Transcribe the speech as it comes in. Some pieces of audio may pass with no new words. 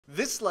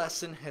This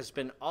lesson has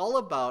been all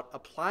about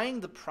applying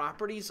the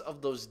properties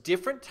of those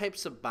different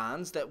types of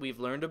bonds that we've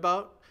learned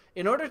about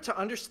in order to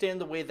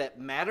understand the way that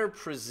matter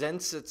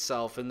presents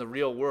itself in the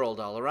real world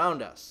all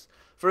around us.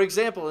 For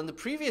example, in the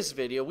previous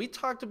video, we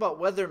talked about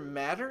whether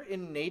matter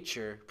in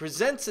nature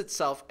presents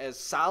itself as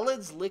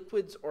solids,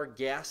 liquids, or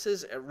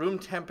gases at room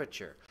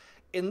temperature.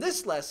 In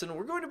this lesson,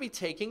 we're going to be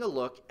taking a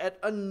look at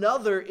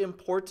another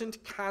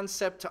important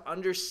concept to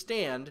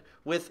understand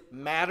with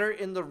matter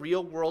in the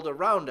real world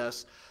around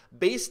us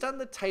based on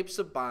the types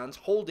of bonds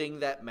holding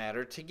that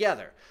matter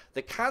together.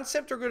 The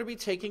concept we're going to be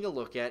taking a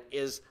look at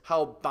is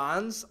how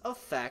bonds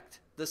affect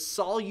the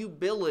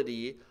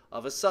solubility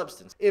of a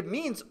substance. It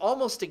means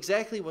almost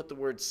exactly what the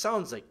word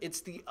sounds like.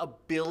 It's the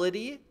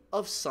ability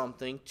of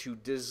something to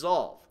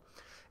dissolve.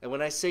 And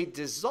when I say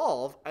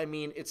dissolve, I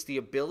mean it's the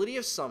ability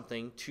of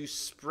something to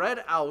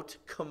spread out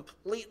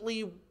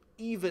completely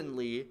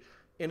evenly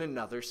in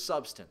another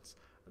substance.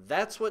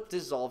 That's what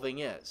dissolving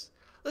is.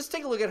 Let's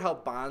take a look at how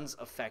bonds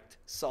affect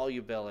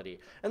solubility.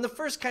 And the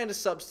first kind of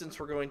substance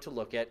we're going to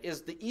look at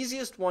is the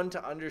easiest one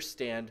to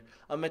understand,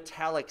 a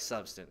metallic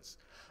substance.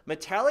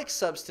 Metallic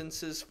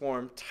substances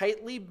form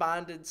tightly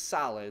bonded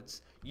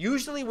solids,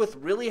 usually with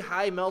really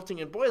high melting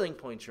and boiling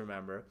points,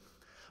 remember.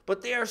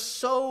 But they are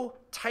so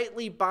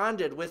tightly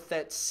bonded with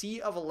that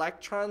sea of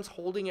electrons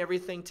holding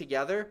everything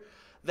together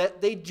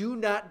that they do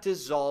not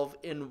dissolve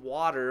in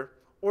water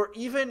or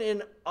even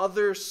in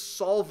other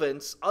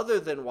solvents other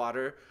than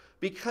water,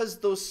 because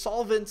those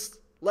solvents,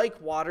 like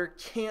water,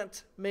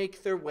 can't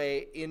make their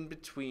way in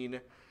between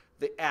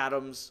the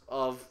atoms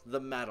of the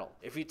metal.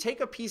 If you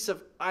take a piece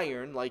of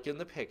iron, like in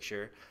the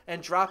picture,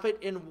 and drop it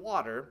in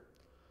water,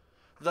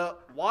 the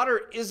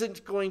water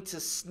isn't going to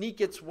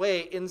sneak its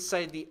way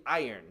inside the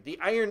iron. The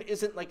iron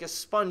isn't like a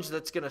sponge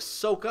that's going to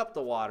soak up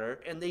the water,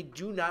 and they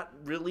do not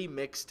really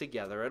mix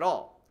together at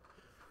all.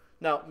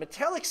 Now,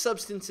 metallic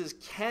substances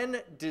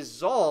can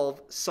dissolve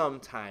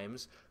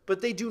sometimes, but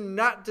they do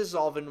not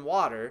dissolve in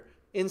water.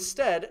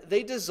 Instead,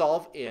 they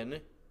dissolve in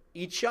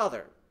each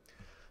other.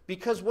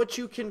 Because what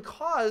you can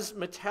cause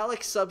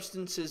metallic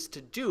substances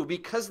to do,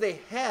 because they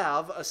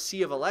have a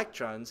sea of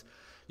electrons,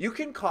 you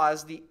can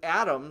cause the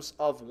atoms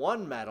of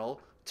one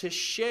metal to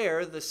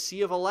share the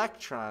sea of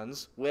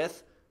electrons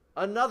with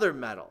another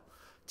metal.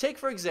 Take,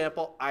 for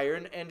example,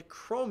 iron and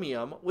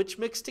chromium, which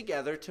mix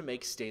together to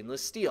make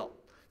stainless steel.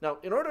 Now,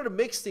 in order to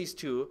mix these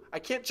two, I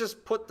can't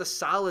just put the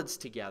solids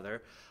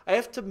together. I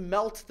have to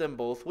melt them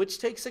both, which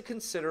takes a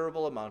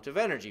considerable amount of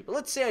energy. But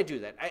let's say I do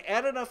that. I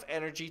add enough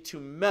energy to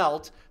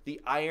melt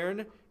the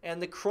iron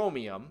and the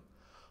chromium.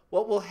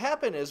 What will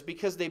happen is,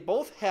 because they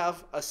both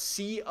have a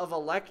sea of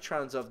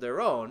electrons of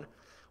their own,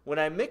 when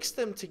I mix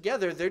them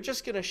together, they're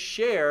just going to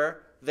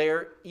share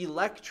their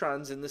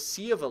electrons in the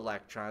sea of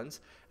electrons,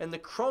 and the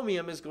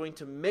chromium is going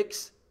to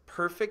mix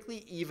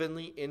perfectly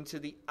evenly into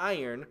the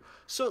iron,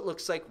 so it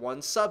looks like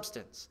one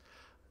substance.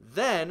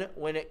 Then,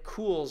 when it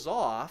cools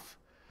off,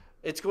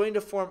 it's going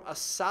to form a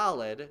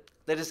solid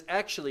that is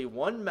actually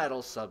one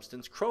metal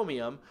substance,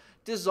 chromium,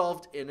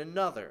 dissolved in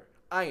another,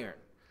 iron.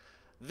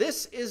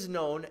 This is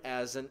known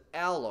as an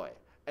alloy,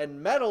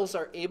 and metals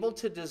are able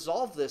to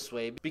dissolve this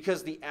way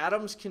because the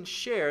atoms can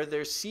share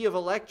their sea of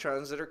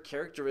electrons that are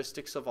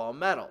characteristics of all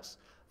metals.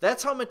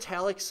 That's how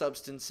metallic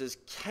substances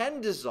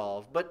can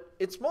dissolve, but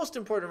it's most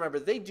important to remember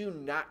they do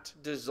not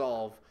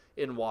dissolve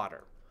in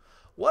water.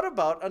 What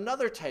about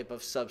another type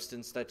of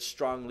substance that's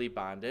strongly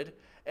bonded,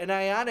 an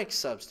ionic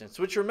substance,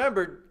 which,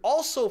 remember,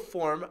 also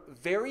form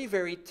very,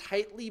 very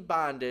tightly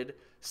bonded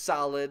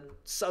solid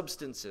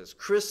substances,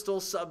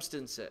 crystal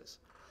substances.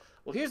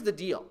 Well, here's the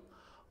deal.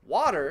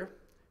 Water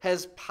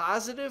has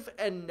positive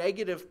and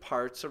negative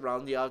parts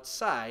around the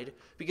outside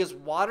because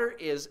water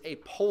is a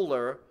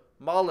polar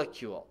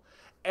molecule.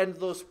 And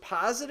those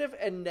positive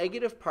and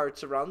negative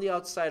parts around the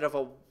outside of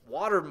a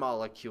water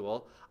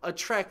molecule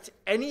attract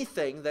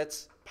anything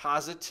that's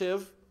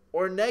positive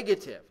or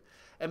negative.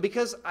 And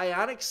because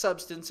ionic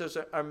substances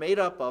are made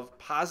up of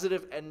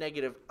positive and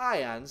negative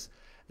ions,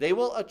 they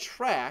will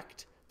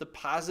attract the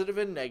positive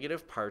and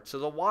negative parts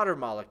of the water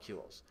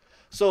molecules.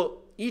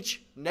 So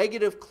each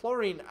negative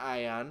chlorine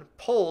ion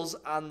pulls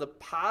on the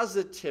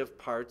positive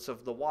parts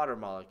of the water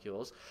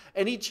molecules,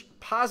 and each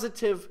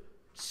positive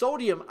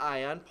sodium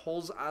ion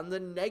pulls on the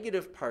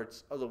negative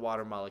parts of the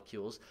water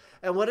molecules.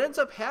 And what ends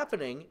up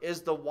happening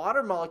is the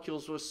water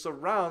molecules will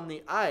surround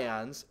the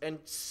ions and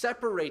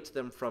separate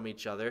them from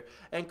each other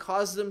and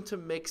cause them to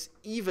mix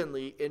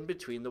evenly in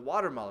between the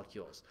water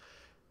molecules.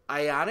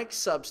 Ionic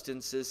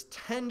substances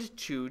tend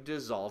to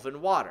dissolve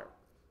in water.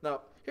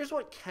 Now, here's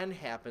what can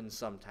happen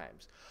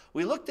sometimes.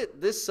 We looked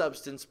at this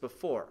substance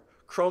before,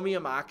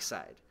 chromium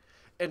oxide.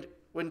 And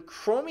when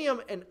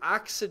chromium and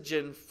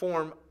oxygen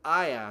form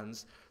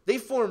ions, they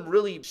form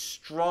really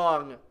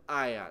strong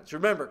ions.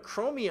 Remember,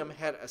 chromium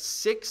had a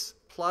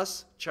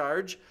 6+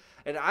 charge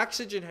and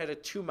oxygen had a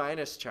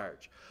 2-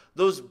 charge.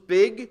 Those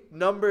big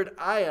numbered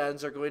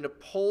ions are going to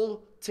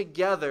pull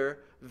together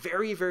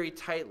very, very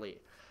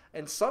tightly.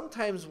 And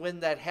sometimes when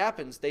that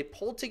happens, they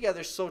pull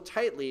together so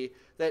tightly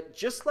that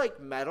just like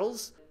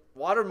metals,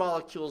 water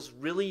molecules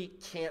really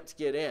can't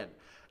get in.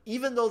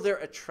 Even though they're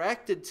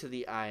attracted to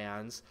the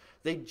ions,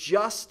 they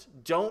just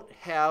don't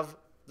have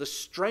the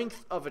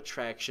strength of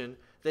attraction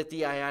that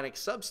the ionic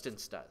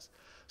substance does.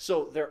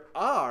 So there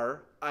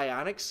are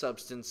ionic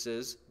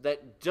substances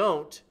that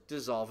don't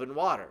dissolve in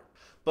water.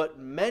 But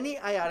many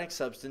ionic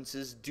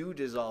substances do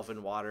dissolve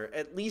in water,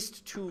 at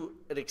least to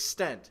an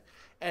extent.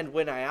 And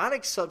when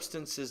ionic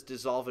substances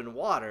dissolve in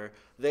water,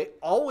 they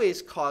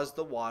always cause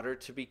the water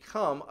to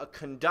become a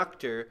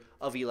conductor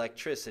of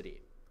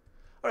electricity.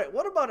 All right,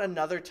 what about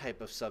another type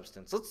of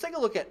substance? Let's take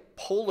a look at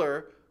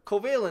polar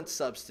covalent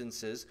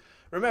substances.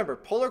 Remember,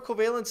 polar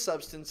covalent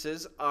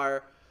substances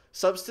are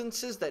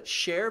substances that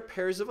share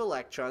pairs of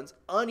electrons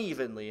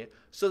unevenly,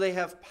 so they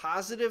have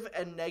positive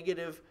and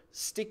negative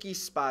sticky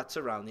spots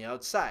around the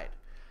outside.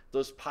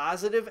 Those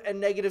positive and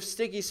negative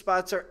sticky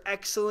spots are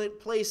excellent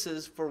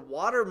places for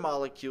water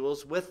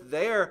molecules with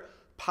their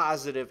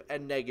positive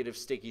and negative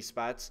sticky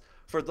spots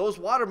for those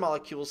water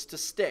molecules to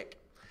stick.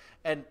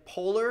 And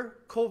polar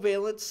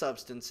covalent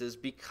substances,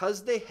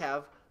 because they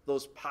have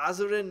those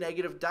positive and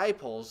negative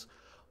dipoles,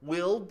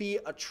 will be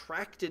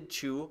attracted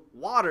to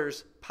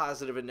water's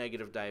positive and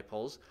negative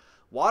dipoles.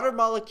 Water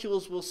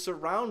molecules will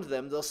surround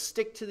them, they'll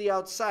stick to the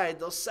outside,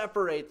 they'll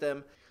separate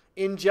them.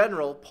 In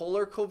general,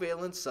 polar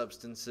covalent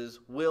substances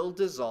will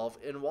dissolve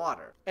in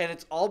water. And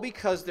it's all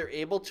because they're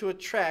able to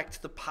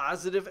attract the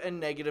positive and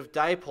negative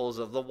dipoles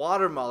of the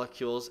water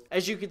molecules.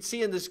 As you can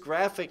see in this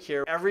graphic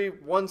here, every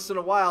once in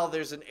a while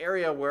there's an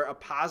area where a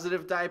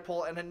positive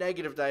dipole and a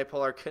negative dipole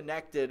are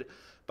connected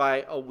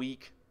by a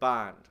weak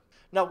bond.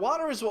 Now,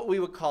 water is what we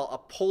would call a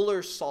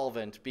polar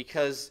solvent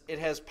because it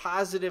has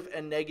positive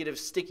and negative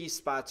sticky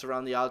spots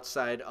around the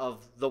outside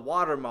of the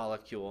water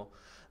molecule.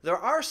 There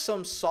are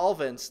some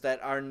solvents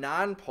that are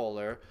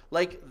nonpolar,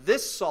 like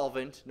this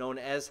solvent known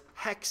as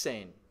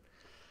hexane.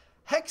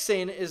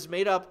 Hexane is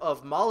made up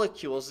of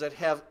molecules that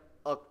have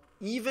an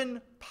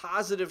even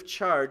positive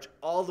charge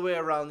all the way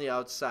around the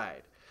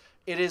outside.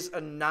 It is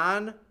a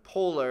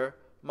nonpolar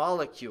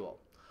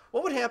molecule.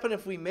 What would happen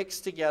if we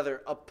mix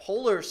together a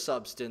polar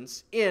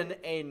substance in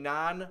a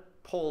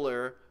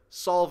nonpolar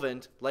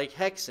solvent like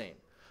hexane?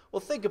 Well,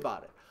 think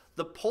about it.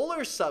 The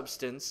polar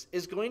substance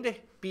is going to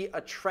be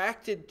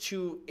attracted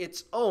to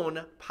its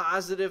own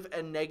positive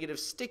and negative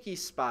sticky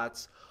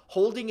spots,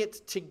 holding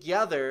it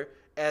together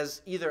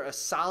as either a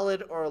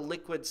solid or a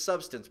liquid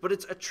substance. But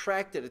it's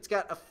attracted. It's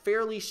got a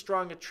fairly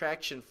strong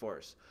attraction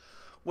force.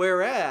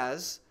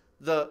 Whereas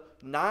the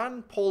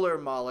nonpolar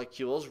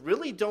molecules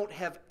really don't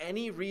have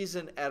any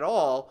reason at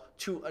all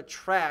to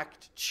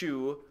attract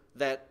to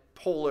that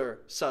polar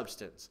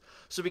substance.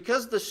 So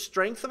because the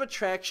strength of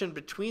attraction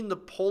between the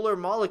polar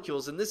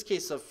molecules, in this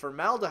case of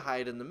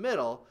formaldehyde in the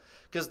middle,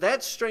 because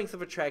that strength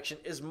of attraction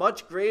is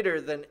much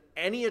greater than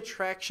any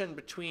attraction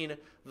between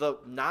the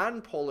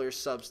nonpolar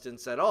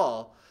substance at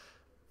all,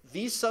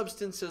 these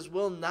substances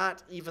will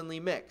not evenly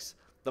mix.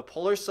 The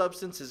polar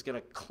substance is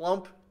going to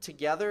clump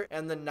together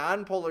and the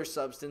nonpolar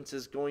substance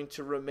is going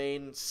to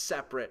remain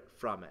separate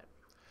from it.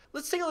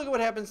 Let's take a look at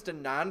what happens to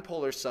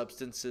nonpolar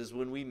substances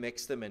when we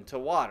mix them into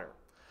water.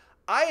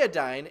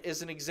 Iodine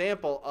is an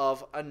example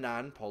of a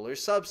nonpolar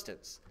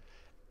substance.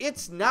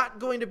 It's not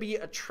going to be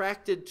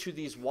attracted to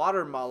these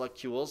water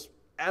molecules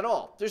at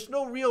all. There's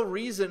no real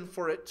reason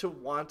for it to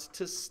want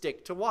to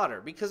stick to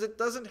water because it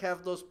doesn't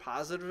have those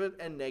positive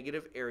and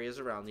negative areas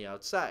around the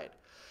outside.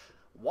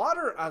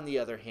 Water, on the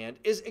other hand,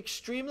 is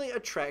extremely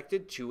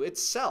attracted to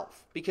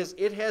itself because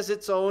it has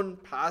its own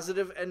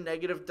positive and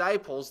negative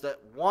dipoles that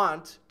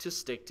want to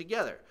stick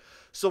together.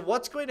 So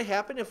what's going to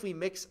happen if we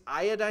mix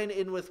iodine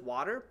in with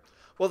water?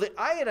 Well, the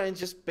iodine is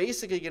just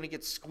basically going to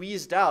get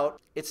squeezed out.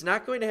 It's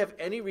not going to have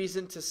any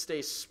reason to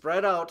stay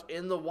spread out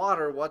in the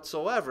water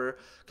whatsoever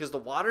because the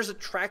water is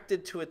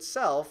attracted to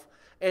itself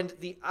and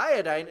the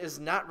iodine is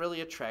not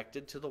really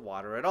attracted to the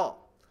water at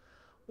all.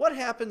 What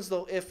happens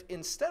though if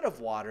instead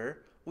of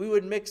water, we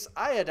would mix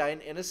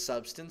iodine in a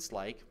substance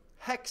like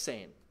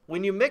hexane?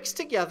 When you mix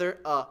together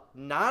a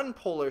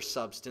nonpolar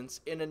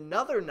substance in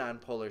another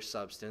nonpolar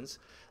substance,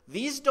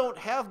 these don't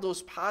have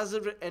those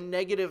positive and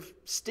negative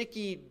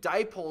sticky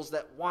dipoles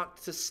that want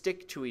to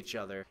stick to each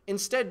other.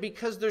 Instead,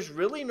 because there's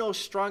really no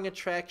strong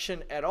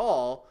attraction at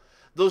all,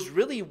 those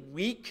really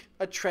weak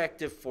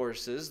attractive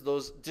forces,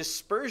 those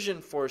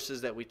dispersion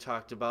forces that we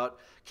talked about,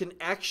 can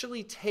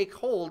actually take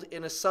hold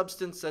in a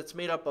substance that's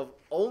made up of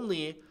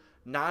only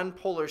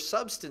nonpolar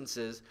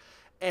substances,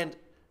 and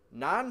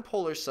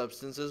nonpolar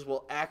substances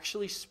will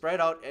actually spread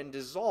out and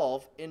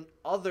dissolve in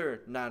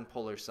other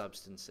nonpolar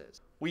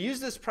substances. We use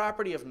this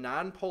property of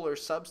nonpolar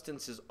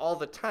substances all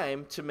the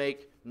time to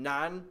make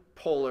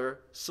nonpolar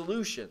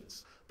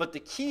solutions. But the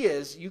key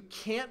is you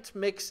can't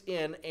mix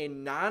in a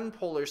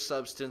nonpolar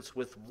substance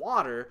with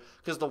water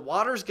because the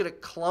water is going to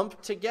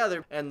clump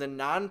together and the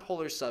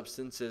nonpolar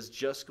substance is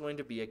just going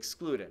to be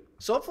excluded.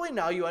 So hopefully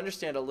now you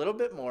understand a little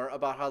bit more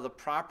about how the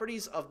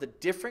properties of the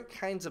different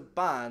kinds of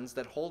bonds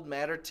that hold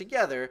matter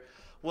together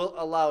will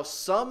allow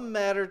some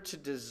matter to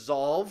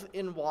dissolve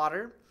in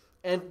water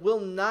and will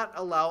not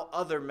allow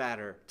other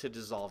matter to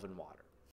dissolve in water.